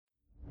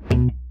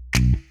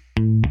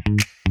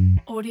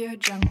Audio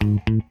Jungle.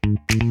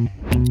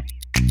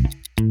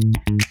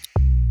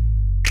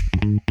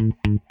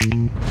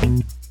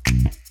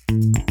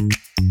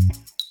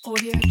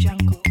 Audio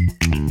Jungle.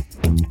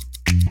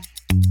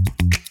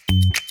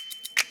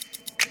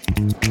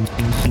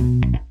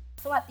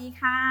 สวัสดี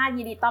ค่ะ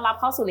ยินดีต้อนรับ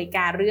เข้าสู่รายก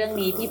ารเรื่อง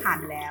นี้ที่ผ่าน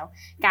แล้ว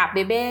กับเบ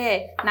เบ้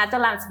ณัฐ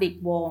รันสฤษ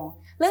ดิ์วงศ์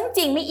เรื่องจ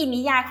ริงไม่อิน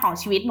นิยายของ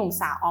ชีวิตหนุ่ม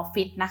สาวออฟ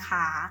ฟิศนะค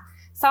ะ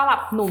สำหรั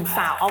บหนุ่มส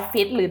าวออฟ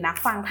ฟิศหรือนัก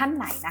ฟังท่าน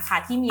ไหนนะคะ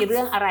ที่มีเรื่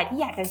องอะไรที่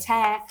อยากจะแช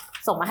ร์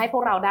ส่งมาให้พว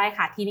กเราได้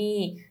ค่ะที่นี่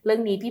เรื่อ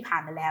งนี้ที่ผ่า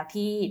นมาแล้ว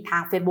ที่ทา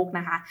ง Facebook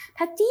นะคะ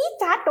ถ้าจี๊ด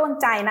จ๊าดโดน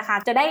ใจนะคะ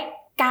จะได้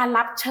การ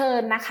รับเชิ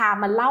ญนะคะ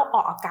มาเล่าอ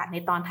อกอากาศใน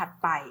ตอนถัด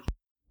ไป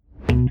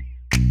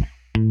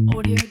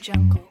Audio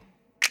Jungle.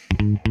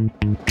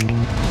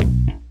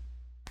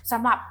 ส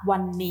ำหรับวั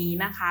นนี้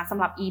นะคะสำ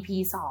หรับ EP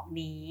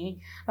 2 นี้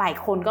หลาย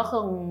คนก็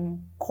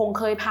คง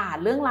เคยผ่าน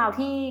เรื่องราว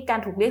ที่การ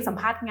ถูกเรียกสัม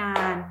ภาษณ์งา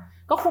น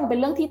ก็คงเป็น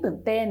เรื่องที่ตื่น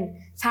เต้น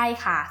ใช่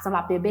ค่ะสำห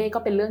รับเบเบ้ก็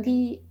เป็นเรื่อง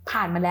ที่ผ่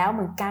านมาแล้วเห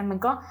มือนกันมัน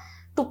ก็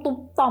ตุบ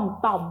ๆ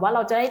ต่อมว่าเร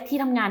าจะได้ที่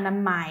ทำงานนั้น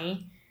ไหม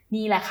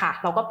นี่แหละค่ะ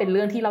เราก็เป็นเ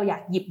รื่องที่เราอยา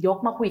กหยิบยก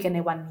มาคุยกันใน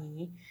วันนี้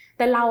แ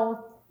ต่เรา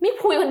ไม่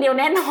คุยคนเดียว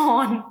แน่น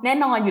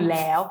อนอยู่แ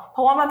ล้วเพร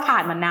าะว่ามันผ่า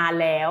นมานาน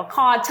แล้วข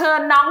อเชิญ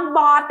น้องบ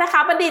อสนะค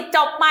ะบัณฑิตจ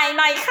บใหม่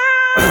หน่อยค่ะ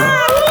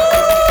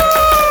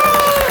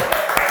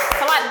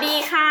สวัสดี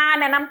ค่ะ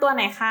แนะนำตัวห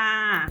น่อยค่ะ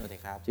สวัสดี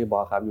ครับชื่อบอ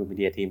สครับอยู่มีเ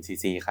ดียทีม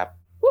CC ครับ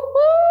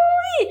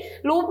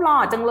รูปหล่อ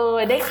จังเล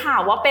ยได้ข่า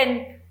วว่าเป็น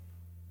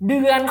เ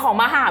ดือนของ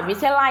มหาวิ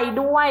ทยาลัย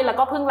ด้วยแล้ว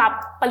ก็เพิ่งรับ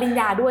ปริญ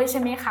ญาด้วยใช่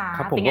ไหมคะค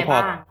รับเป็นไงบ้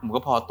างผมก็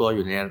พอตัวอ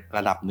ยู่ในร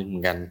ะดับหนึ่งเหมื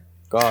อนกัน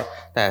ก็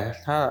แต่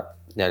ถ้า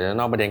เดี๋ยว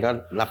นอกประเด็นก็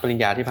รับปริญ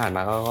ญาที่ผ่านม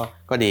า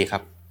ก็ดีครั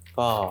บ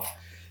ก็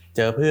เ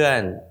จอเพื่อน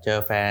เจอ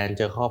แฟนเ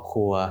จอครอบค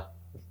รัว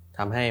ท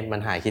ำให้มัน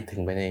หายคิดถึ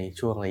งไปใน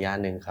ช่วงระยะ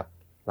หนึ่งครับ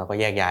เราก็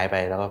แยกย้ายไป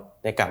แล้วก็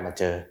ได้กลับมา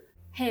เจอ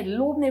เห็น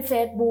รูปใน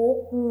Facebook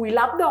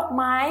รับดอก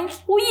ไม้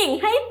ผู้หญิง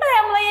ให้เต็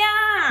มเลยอ่ะ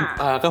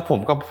ก็ผม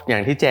ก็อย่า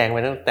งที่แจ้งไ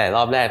ว้ตั้งแต่ร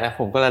อบแรกนะ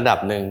ผมก็ระดับ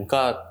หนึ่ง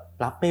ก็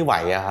รับไม่ไหว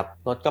อะครับ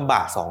รถกระบ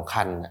ะ2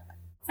 คันอะ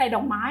ใส่ด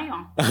อกไม้เหร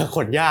อข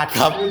นญาติค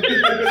รับ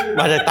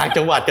มาจากต่าง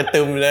จังหวัดกระ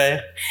ตึมเลย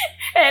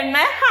เห็นไหม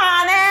หา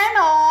แน่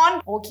นอน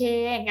โอเค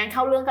งั้นเข้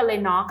าเรื่องกันเลย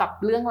เนาะกับ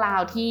เรื่องรา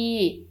วที่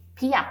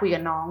พี่อยากคุยกั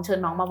บน้องเชิญ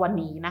น้องมาวัน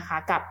นี้นะคะ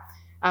กับ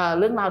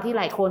เรื่องราวที่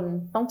หลายคน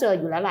ต้องเจอ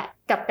อยู่แล้วแหละ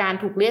กับการ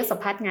ถูกเรียกสัม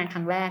ภาษณ์งานค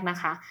รั้งแรกนะ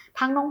คะ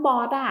ทั้งน้องบอ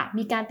ส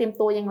มีการเตรียม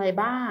ตัวยังไง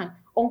บ้าง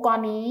องค์กร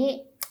นี้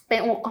เป็น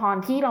องค์กร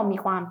ที่เรามี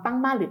ความตั้ง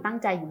มั่นหรือตั้ง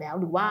ใจอยู่แล้ว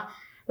หรือว่า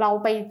เรา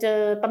ไปเจอ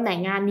ตำแหน่ง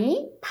งานนี้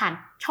ผ่าน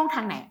ช่องท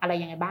างไหนอะไร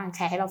ยังไงบ้างแช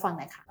ร์ให้เราฟังห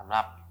น่อยค่ะสำห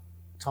รับ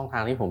ช่องทา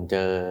งที่ผมเจ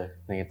อ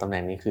ในตำแหน่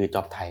งนี้คือ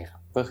Job ไทยครั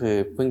บก็คือ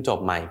เพิ่งจบ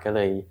ใหม่ก็เ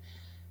ลย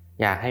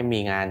อยากให้มี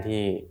งาน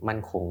ที่มั่น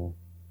คง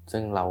ซึ่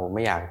งเราไ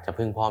ม่อยากจะ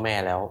พึ่งพ่อแม่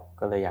แล้ว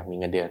ก็เลยอยากมี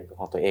เงินเดือน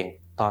ของตัวเอง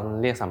ตอน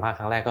เรียกสัมภาษณ์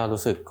ครั้งแรกก็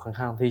รู้สึกค่อน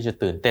ข้างที่จะ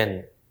ตื่นเ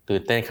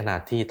ต้นขนาด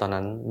ที่ตอน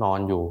นั้นนอน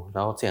อยู่แ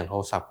ล้วเสียงโท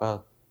รศัพท์ก็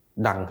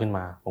ดังขึ้นม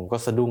าผมก็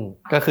สะดุ้ง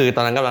ก็คือต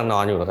อนนั้นกำลังนอ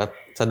นอยู่แล้วก็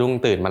สะดุ้ง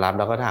ตื่นมารับ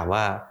แล้วก็ถาม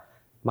ว่า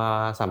มา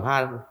สัมภา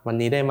ษณ์วัน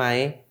นี้ได้ไหม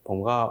ผม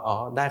ก็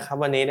ได้ครับ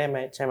วันนี้ได้ไหม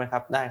ใช่ไหมครั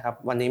บได้ครับ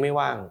วันนี้ไม่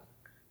ว่าง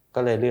ก็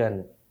เลยเลื่อน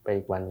ไป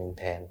อีกวันนึง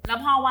แทนแล้ว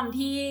พอวัน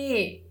ที่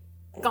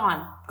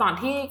ก่อน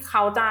ที่เข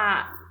าจะ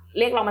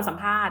เรียกเรามาสัม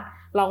ภาษณ์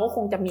เราก็ค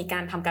งจะมีกา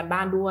รทำการบ้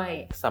านด้วย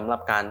สำหรั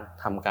บการ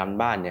ทำการ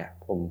บ้านเนี่ย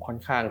ผมค่อน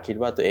ข้างคิด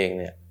ว่าตัวเอง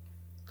เนี่ย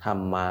ท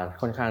ำมา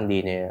ค่อนข้างดี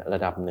ในระ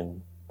ดับหนึ่ง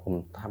ผม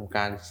ทำก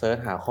ารเสิร์ช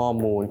หาข้อ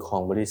มูลขอ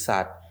งบริษั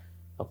ท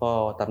แล้วก็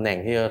ตำแหน่ง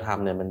ที่เราท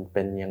ำเนี่ยมันเ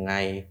ป็นยังไง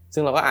ซึ่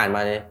งเราก็อ่านม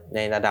าใน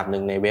ระดับห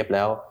นึ่งในเว็บแ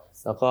ล้ว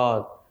ก็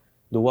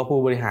ดูว่าผู้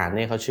บริหารเ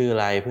นี่ยเขาชื่ออะ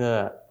ไรเพื่อ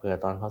เผื่อ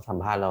ตอนเขาสัม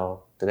ภาษณ์เรา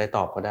จะได้ต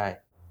อบเขาได้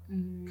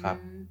ครับ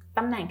ต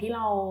ำแหน่งที่เร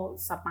า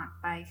สมัคร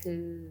ไปคื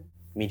อ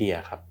มีเดีย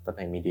ครับตำแห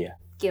น่งมีเดีย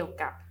เกี่ยว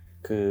กับ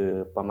คือ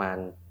ประมาณ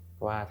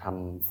ว่าท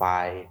ำไฟ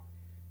ล์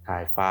ถ่า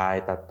ยไฟ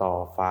ล์ตัดต่อ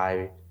ไฟ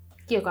ล์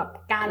เกี่ยวกับ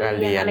การ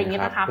เรียนอะไรอย่างเงี้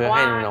ยนะคะเพื่อใ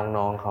ห้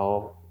น้องๆเขา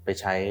ไป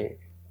ใช้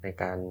ใน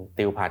การ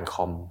ติวผ่านค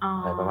อม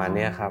อะไรประมาณ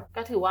นี้ครับ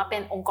ก็ถือว่าเป็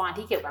นองค์กร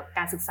ที่เกี่ยวกับก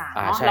ารศึกษาเ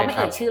นาะเราไม่เ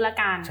อ่ยชื่อละ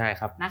กันใช่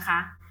ครับนะคะ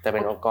แต่เป็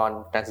นองค์กร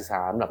การศึกษา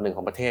อันดับหนึ่งข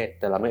องประเทศ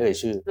แต่เราไม่เอ่ย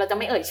ชื่อเราจะ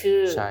ไม่เอ่ยชื่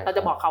อเราจ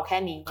ะบอกเขาแค่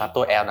นี้ครับ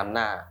ตัว L นำห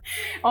น้า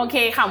โอเค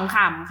ข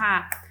ำๆค่ะ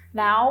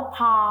แล้วพ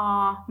อ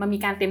มันมี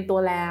การเตรียมตัว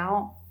แล้ว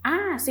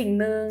สิ่ง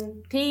หนึ่ง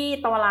ที่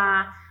ตอนเวลา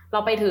เรา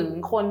ไปถึง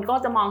คนก็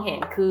จะมองเห็น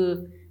คือ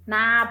ห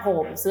น้าผ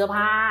มเสื้อ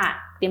ผ้า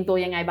เตรียมตัว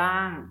ยังไงบ้า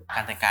งก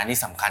ารแต่งกายนี่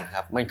สำคัญค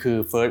รับมันคือ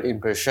first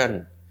impression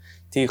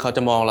ที่เขาจ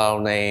ะมองเรา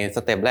ในส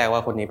เต็ปแรกว่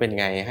าคนนี้เป็น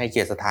ไงให้เ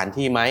กียรติสถาน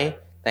ที่ไหม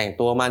แต่ง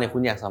ตัวมาเนี่ยคุ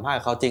ณอยากสัมภาษ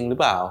ณ์เขาจริงหรือ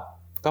เปล่า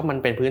ก็มัน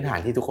เป็นพื้นฐาน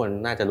ที่ทุกคน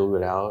น่าจะรู้อ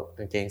ยู่แล้วก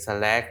างเกงส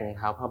แล็กรองเ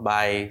ท้าผ้าใบ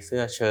เสื้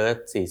อเชิ้ต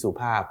สีสุ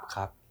ภาพค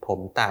รับผม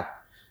ตัด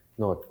โ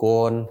หนวดโก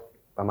น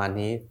ประมาณ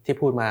นี้ที่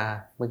พูดมา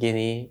เมื่อกี้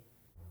นี้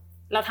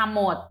เราทำห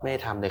มดไม่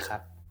ทำเลยครั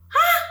บ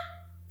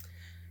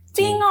จ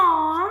ริงเหรอ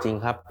จริง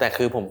ครับแต่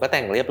คือผมก็แ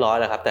ต่งเรียบร้อย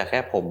แล้วครับแต่แค่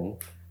ผม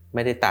ไ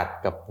ม่ได้ตัด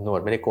กับโหนวด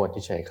ไม่ได้โกนเ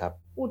ฉยๆครับ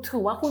ถื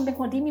อว่าคุณเป็น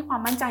คนที่มีควา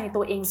มมั่นใจใน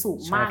ตัวเองสูง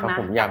มากนะ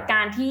กับก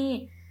ารที่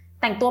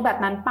แต่งตัวแบบ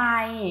นั้นไป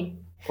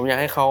ผมอยาก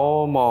ให้เขา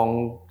มอง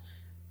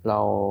เรา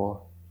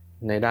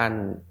ในด้าน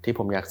ที่ผ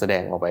มอยากแสด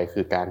งออกไปคื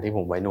อการที่ผ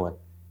มไว้หนวด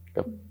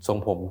กับทรง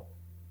ผม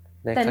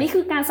แต่นี่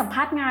คือการสัมภ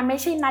าษณ์งานไม่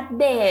ใช่นัด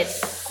เดท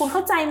คุณเข้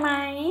าใจไหม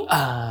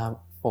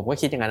ผมก็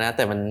คิดอย่างนั้นนะแ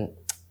ต่มัน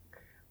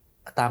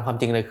ตามความ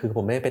จริงเลยคือผ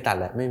มไม่ได้ไปตัด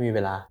แหละไม่มีเว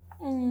ลา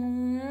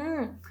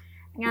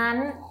งั้น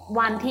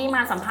วันที่ม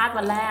าสัมภาษณ์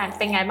วันแรกเ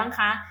ป็นไงบ้าง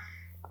คะ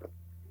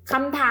ค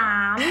ำถา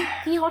ม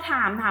ที่เขาถ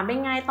ามเป็น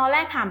ไงตอนแร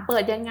กถามเปิ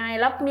ดยังไง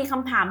แล้วมีค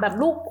ำถามแบบ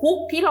ลูกคุก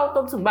ที่เราต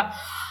รงถึงแบบ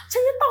ฉั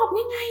นจะตอบ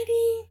ยังไง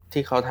ดี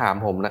ที่เขาถาม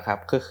ผมนะครับ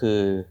ก็คือ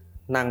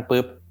นั่ง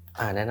ปุ๊บ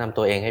แนะนำ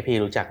ตัวเองให้พี่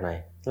รู้จักหน่อย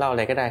เล่าอะไ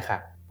รก็ได้ค่ะ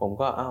ผม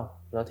ก็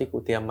แล้วที่กู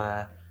เตรียมมา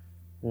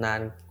นาน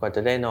กว่าจ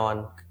ะได้นอน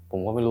ผม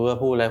ก็ไม่รู้ว่า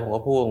พูดอะไรผม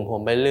ก็พูดของผ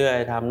มไปเรื่อย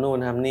ทำนู่น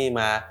ทำนี่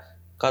มา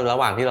ก็ระ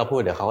หว่างที่เราพู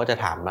ดเดี๋ยวเขาก็จะ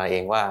ถามมาเอ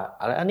งว่า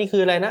อะไรอันนี้คื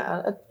ออะไรนะ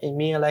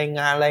มีอะไร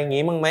งานอะไรอย่าง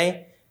งี้มั้งไหม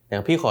เดี๋ย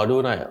วพี่ขอดู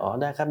หน่อย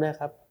ได้ครั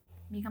บ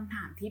มีคำถ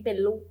ามที่เป็น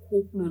ลูกคุ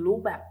กหรือลูก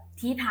แบบ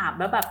ที่ถาม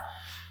แล้วแบบ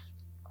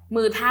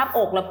มือทาบอ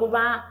กแล้วพูด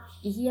ว่า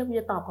อีเหี้ยกู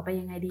จะตอบกลับไป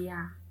ยังไงดีอ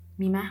ะ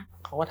มีไหม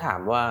เขาก็ถาม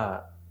ว่า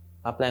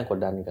รับแรงกด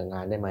ดันกับง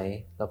านได้ไหม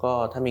แล้วก็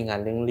ถ้ามีงาน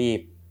เร่งรี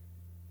บ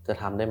จะ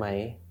ทำได้ไหม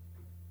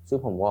ซึ่ง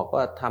ผมบอก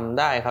ว่าทำ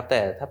ได้ครับแ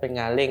ต่ถ้าเป็น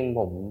งานเร่ง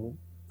ผม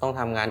ต้อง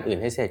ทำงานอื่น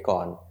ให้เสร็จก่อ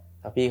น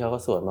แล้วพี่เขาก็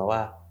สวนมาว่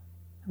า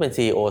ถ้าเป็น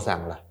CEO สั่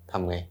งล่ะท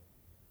ำไง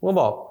ผมก็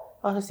บอก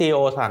ถ้า CEO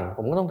สั่งผ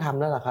มก็ต้องทำ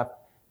แล้วล่ะครับ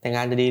แต่ง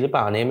านจะดีหรือเป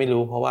ล่านี้ไม่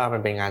รู้เพราะว่ามั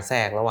นเป็นงานแทร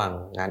กระหว่าง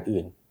งาน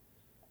อื่น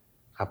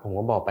ครับผม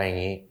ก็บอกไปอย่า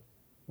งนี้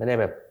ไม่ได้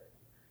แบบ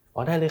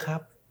ได้เลยครั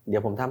บเดี๋ย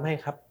วผมทำให้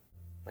ครับ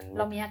เ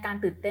รามีอาการ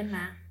ตื่นเต้น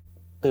นะ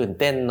ตื่น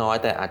เต้นน้อย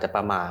แต่อาจจะป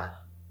ระมาท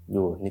อ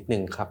ยู่นิดนึ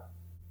งครับ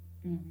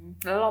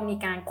แล้วเรามี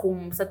การคุม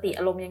สติ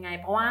อารมณ์ยังไง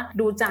เพราะว่า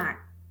ดูจาก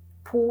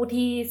ผู้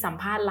ที่สัม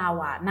ภาษณ์เรา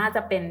น่าจ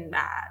ะเป็น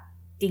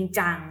จริง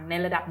จังใน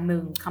ระดับห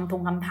นึ่งค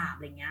ำถามอ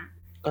ะไรเงี้ย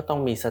ก็ต้อง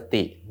มีส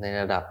ติใน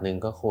ระดับหนึ่ง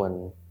ก็ควร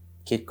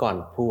คิดก่อน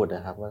พูดน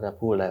ะครับว่าจะ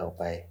พูดอะไรออก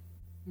ไป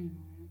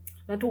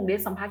แล้วถูกเรีย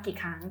กสัมภาษณ์กี่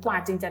ครั้งกว่า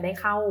จึงจะได้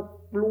เข้า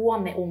ร่วม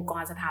ในองค์ก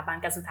รสถาบัน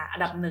การศึกษาอั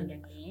นดับ1อย่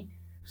างนี้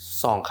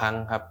2ครั้ง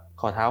ครับ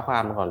ขอเท้าควา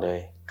มมาก่อนเลย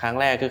ครั้ง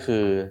แรกก็คื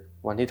อ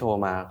วันที่โทร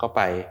มาก็ไ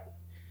ป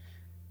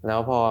แล้ว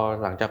พอ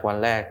หลังจากวัน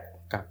แรก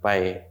กลับไป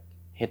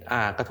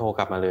HR ก็โทรก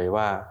ลับมาเลย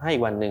ว่าให้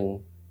วันนึง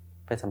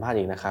ไปสัมภาษณ์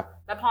อีกนะครับ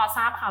แล้วพอท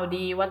ราบข่าว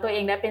ดีว่าตัวเอ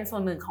งได้เป็นส่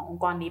วนหนึ่งขององ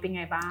ค์กรนี้เป็น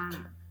ไงบ้าง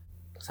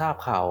ทราบ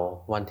ข่าว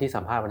วันที่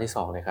สัมภาษณ์วันที่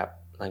2เลยครับ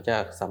หลังจา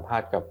กสัมภา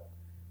ษณ์กับ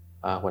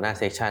หัวหน้า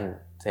เซกชัน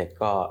เสร็จ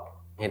ก็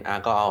HR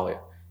ก็เอา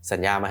สัญ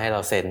ญามาให้เร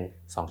าเซ็น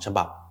2ฉ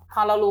บับพ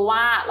อเรารู้ว่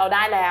าเราไ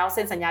ด้แล้วเ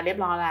ซ็นสัญญาเรียบ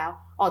ร้อยแล้ว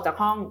ออกจาก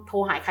ห้องโทร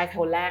หาใครค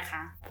นแรกค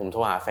ะผมโทร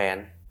หาแฟน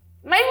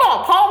ไม่บอก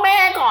พ่อแม่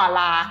ก่อน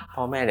ล่ะ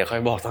พ่อแม่เดี๋ยวค่อ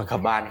ยบอกตอนกลั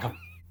บบ้านครับ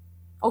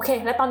โอเค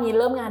แล้วตอนนี้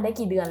เริ่มงานได้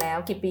กี่เดือนแล้ว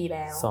กี่ปีแ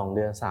ล้ว2 เ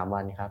ดือน 3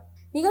 วันครับ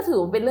นี่ก็ถือ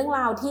เป็นเรื่องร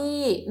าวที่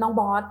น้อง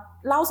บอส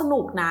เล่าสนุ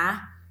กนะ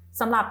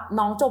สำหรับ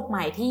น้องจบให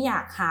ม่ที่อยา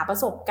กหาประ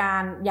สบกา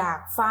รณ์อยาก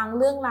ฟัง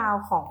เรื่องราว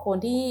ของคน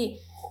ที่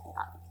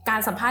กา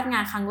รสัมภาษณ์งา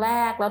นครั้งแร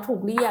กแล้วถู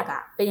กเรียก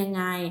เป็นยังไ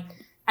ง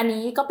อัน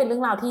นี้ก็เป็นเรื่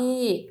องราวที่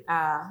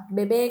เบ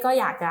เบ้ก็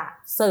อยากจะ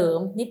เสริม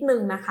นิดนึ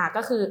งนะคะ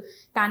ก็คือ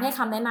การให้ค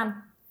ำแนะน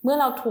ำเมื่อ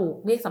เราถูก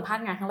เรียกสัมภาษ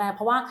ณ์งานครั้งแรกเ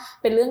พราะว่า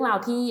เป็นเรื่องราว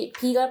ที่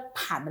พี่ก็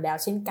ผ่านมาแล้ว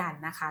เช่นกัน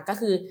นะคะก็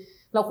คือ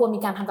เราควรมี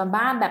การทำการ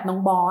บ้านแบบน้อง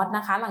บอสน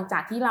ะคะหลังจา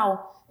กที่เรา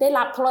ได้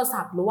รับโทรศั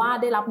พท์หรือว่า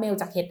ได้รับเมล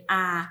จาก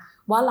HR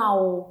ว่าเรา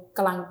ก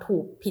ำลังถู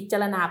กพิจา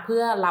รณาเพื่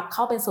อรับเข้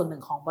าเป็นส่วนหนึ่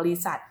งของบริ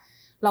ษัท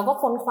เราก็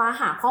ค้นคว้า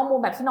หาข้อมูล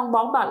แบบที่น้องบ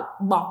อส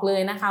บอกเล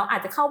ยนะคะอา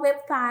จจะเข้าเว็บ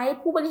ไซต์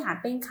ผู้บริหาร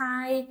เป็นใคร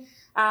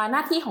หน้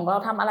าที่ของเรา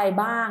ทำอะไร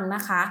บ้างน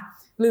ะคะ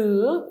หรือ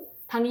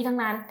ทั้งนี้ทั้ง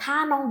นั้นถ้า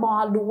น้องบอ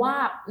สรู้ว่า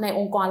ในอ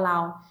งค์กรเรา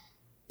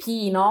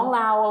พี่น้องเ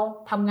รา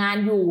ทำงาน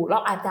อยู่เรา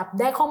อาจจะ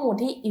ได้ข้อมูล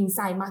ที่อินไซ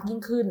ต์มากยิ่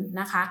งขึ้น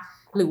นะคะ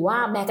หรือว่า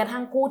แม้กระทั่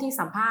งผู้ที่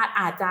สัมภาษณ์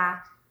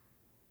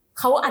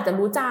เขาอาจจะ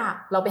รู้จัก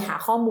เราไปหา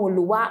ข้อมูล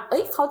รู้ว่า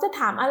เขาจะ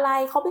ถามอะไร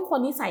เขาเป็นคน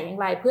นิสัยอย่าง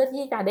ไรเพื่อ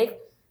ที่จะได้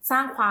สร้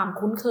างความ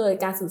คุ้นเคย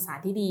การสื่อสาร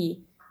ที่ดี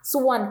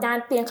ส่วนการ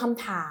เตรียมค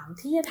ำถาม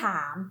ที่จะถ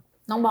าม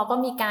น้องบอกก็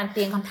มีการเต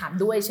รียมคำถาม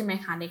ด้วยใช่ไหม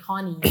คะในข้อ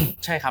นี้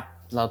ใช่ครับ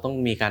เราต้อง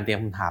มีการเตรียม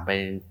คำถามไป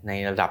ใน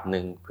ระดับห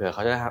นึ่งเผื่อเข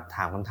าจะถ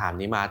ามคำถาม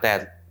นี้มาแต่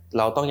เ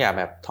ราต้องอย่า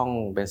แบบท่อง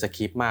เป็นสค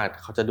ริปต์มาก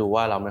เขาจะดู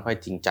ว่าเราไม่ค่อย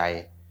จริงใจ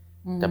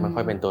จะไม่ค่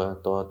อยเป็น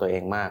ตัวเอ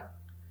งมาก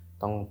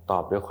ต้องตอ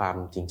บด้วยความ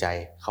จริงใจ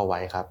เข้าไว้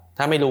ครับ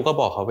ถ้าไม่รู้ก็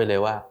บอกเขาไปเลย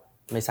ว่า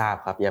ไม่ทราบ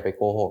ครับอย่าไปโ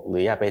กหกหรื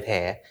ออย่าไปแถ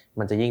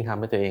มันจะยิ่งทำ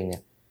ให้ตัวเองเนี่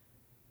ย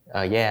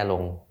แย่ล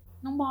ง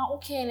น้องบอโอ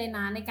เคเลยน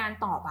ะในการ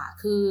ตอบ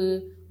คือ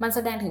มันแส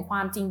ดงถึงคว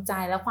ามจริงใจ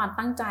และความ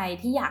ตั้งใจ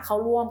ที่อยากเข้า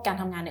ร่วมการ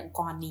ทำงานในองค์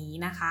กรนี้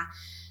นะคะ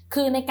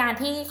คือในการ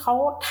ที่เขา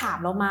ถาม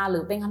เรามาหรื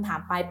อเป็นคำถาม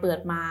ปลายเปิด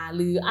มาห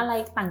รืออะไร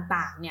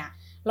ต่างๆเนี่ย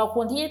เราค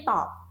วรที่จะ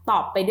ตอ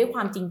บไปด้วยคว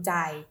ามจริงใจ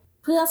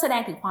เพื่อแสด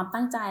งถึงความ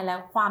ตั้งใจและ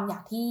ความอยา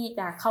กที่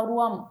จะเข้า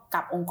ร่วม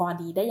กับองค์กร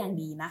ดีได้อย่าง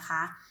ดีนะค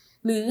ะ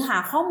หรือหา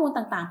ข้อมูล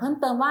ต่างๆเพิ่ม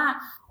เติมว่า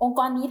องค์ก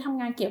รนี้ทำ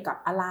งานเกี่ยวกับ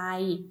อะไร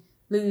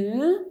หรือ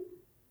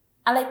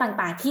อะไร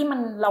ต่างๆที่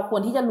เราคว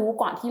รที่จะรู้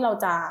ก่อนที่เรา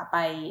จะไป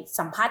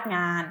สัมภาษณ์ง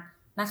าน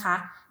นะคะ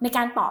ในก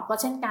ารตอบก็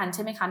เช่นกันใ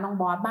ช่ไหมคะน้อง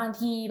บอสบาง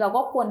ทีเรา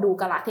ก็ควรดู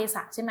กาลเทศ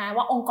ะใช่ไหม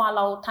ว่าองค์กรเ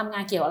ราทำงา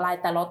นเกี่ยวอะไร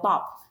แต่เราตอ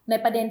บใน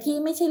ประเด็นที่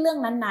ไม่ใช่เรื่อง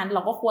นั้นๆเร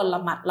าก็ควรร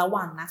ะมัดระ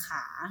วังนะค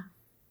ะ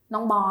น้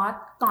องบอส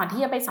ก่อน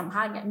ที่จะไปสัมภ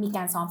าษณ์มีก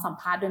ารซ้อมสัม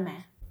ภาษณ์ด้วยไหม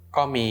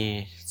ก็มี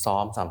ซ้อ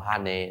มสัมภาษ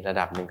ณ์ในระ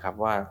ดับหนึ่งครับ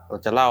ว่าเรา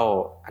จะเล่า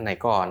อันไหน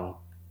ก่อน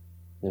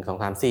1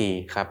 2 3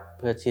 4ครับเ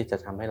พื่อที่จะ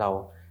ทำให้เรา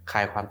คล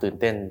ายความตื่น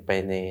เต้นไป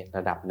ในร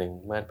ะดับหนึ่ง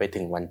เมื่อไปถึ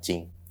งวันจริ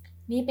ง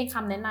นี่เป็นค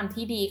ำแนะนำ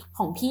ที่ดีข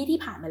องพี่ที่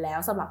ผ่านมาแล้ว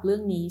สำหรับเรื่อ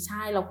งนี้ใ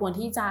ช่เราควร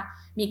ที่จะ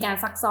มีการ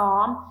ซักซ้อ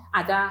มอ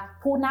าจจะ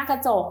พูดหน้ากร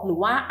ะจกหรือ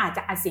ว่าอาจจ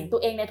ะอัดเสียงตั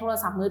วเองในโทร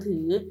ศัพท์มือถื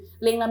อ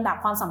เรียงลำดับ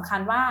ความสำคัญ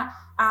ว่า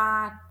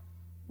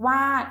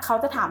เขา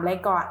จะถามอะไร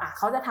ก่อนเ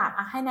ขาจะถาม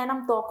ให้แนะน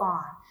ำตัวก่อ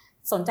น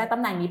สนใจตำ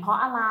แหน่งนี้เพราะ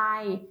อะไร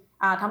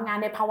ทำงาน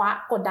ในภาวะ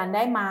กดดันไ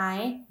ด้ไหม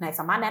ไหนส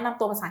ามารถแนะนำ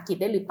ตัวภาษาอังกฤษ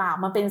ได้หรือเปล่า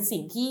มันเป็น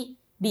สิ่งที่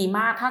ดีม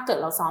ากถ้าเกิด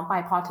เราซ้อมไป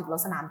พอถึงเรา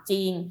สนามจ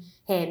ริง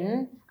เห็น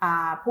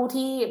ผู้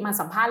ที่มา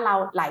สัมภาษณ์เรา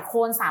หลายค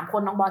น3ค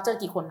นน้องบอสเจอ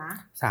กี่คนนะ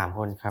3ค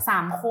นครับ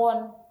3คน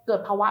เกิ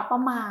ดภาวะประ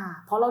หม่า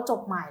เพราะเราจ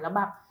บใหม่แล้วแ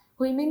บบเ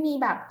ฮ้ยไม่มี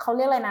แบบเขาเ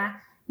รียกอะไรนะ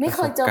ไม่เค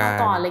ยเจอมา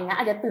ก่อนอะไรเงี้ย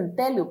อาจจะตื่นเ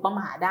ต้นหรือประห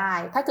ม่าได้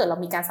ถ้าเกิดเรา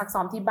มีการซักซ้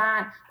อมที่บ้า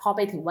นพอไป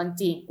ถึงวัน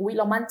จริงเ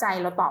รามั่นใจ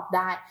เราตอบไ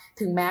ด้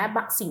ถึงแม้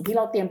สิ่งที่เ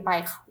ราเตรียมไป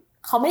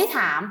เขาไม่ได้ถ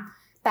าม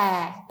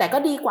แต่ก็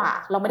ดีกว่า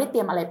เราไม่ได้เต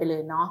รียมอะไรไปเล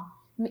ยเนาะ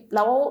แ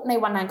ล้วใน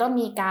วันนั้นก็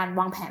มีการ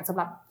วางแผนสำ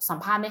หรับสัม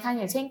ภาษณ์ไหมคะอ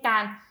ย่างเช่นกา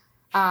ร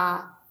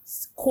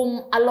คุม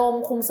อารม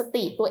ณ์คุมส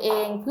ติตัวเอ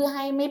งเพื่อใ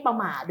ห้ไม่ประ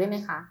มาทด้วยไหม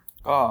คะ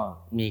ก็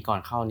มีก่อน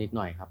เข้านิดห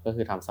น่อยครับก็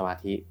คือทำสมา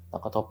ธิแล้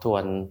วก็ทบทว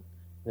น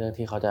เรื่อง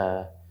ที่เขา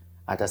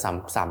อาจจะ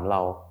สัมเร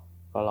า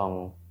ก็ลอง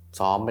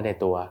ซ้อมไปใน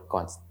ตัว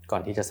ก่อ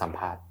นที่จะสัมภ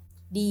าษณ์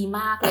ดีม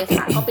ากเลย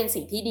ค่ะ ก็เป็น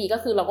สิ่งที่ดีก็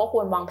คือเราก็ค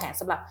วรวางแผน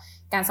สำหรับ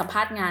การสัมภ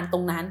าษณ์งานตร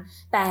งนั้น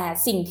แต่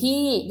สิ่งที่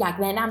อยาก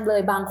แนะนำเล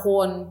ยบางค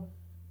น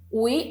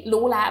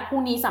รู้แล้วพรุ่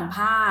งนี้สัมภ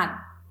าษณ์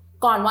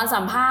ก่อนวัน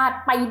สัมภาษณ์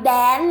ไปแด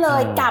นเล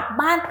ยกลับ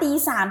บ้านตี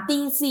 3 ตี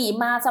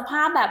 4มาสภ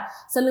าพแบบ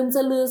สลึมส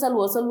ลือส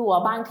ลัว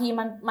บางที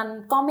มัน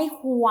ก็ไม่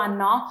ควร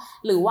เนาะ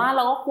หรือว่าเร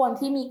าก็ควร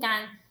ที่มีการ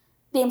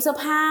เตรียมเสื้อ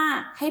ผ้า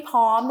ให้พ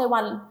ร้อมในวั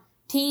น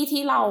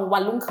ที่เราวั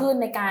นรุ่งขึ้น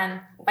ในการ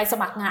ไปส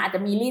มัครงานอาจจ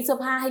ะมีรีดเสื้อ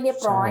ผ้าให้เรียบ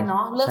ร้อยเน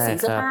าะเลือกสี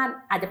เสื้อผ้า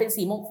อาจจะเป็น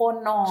สีมงคล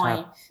หน่อย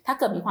ถ้า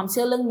เกิดมีความเ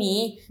ชื่อเรื่องนี้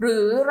หรื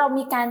อเรา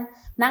มีการ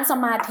นั่งส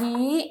มาธิ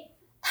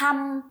ท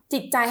ำจิ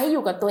ตใจให้อ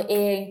ยู่กับตัวเอ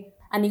ง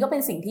อันนี้ก็เป็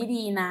นสิ่งที่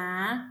ดีนะ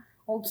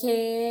โอเค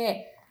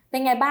เป็น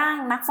ไงบ้าง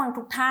นักฟัง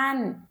ทุกท่าน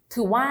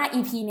ถือว่า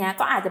EP เนี้ย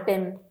ก็อาจจะเป็น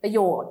ประโย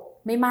ชน์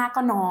ไม่มาก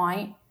ก็น้อย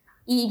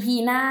EP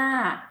หน้า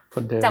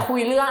จะคุย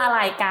เรื่องอะไร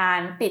กัน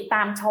ติดต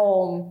ามช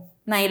ม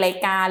ในราย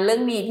การเรื่อ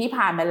งนี้ที่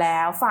ผ่านมาแล้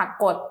วฝาก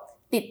กด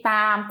ติดต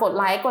ามกด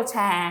ไลค์กดแช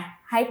ร์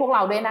ให้พวกเร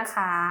าด้วยนะค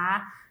ะ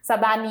สัป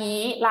ดาห์นี้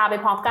ลาไป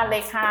พร้อมกันเล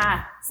ยค่ะ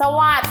ส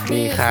วัส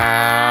ดีค่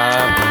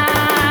ะ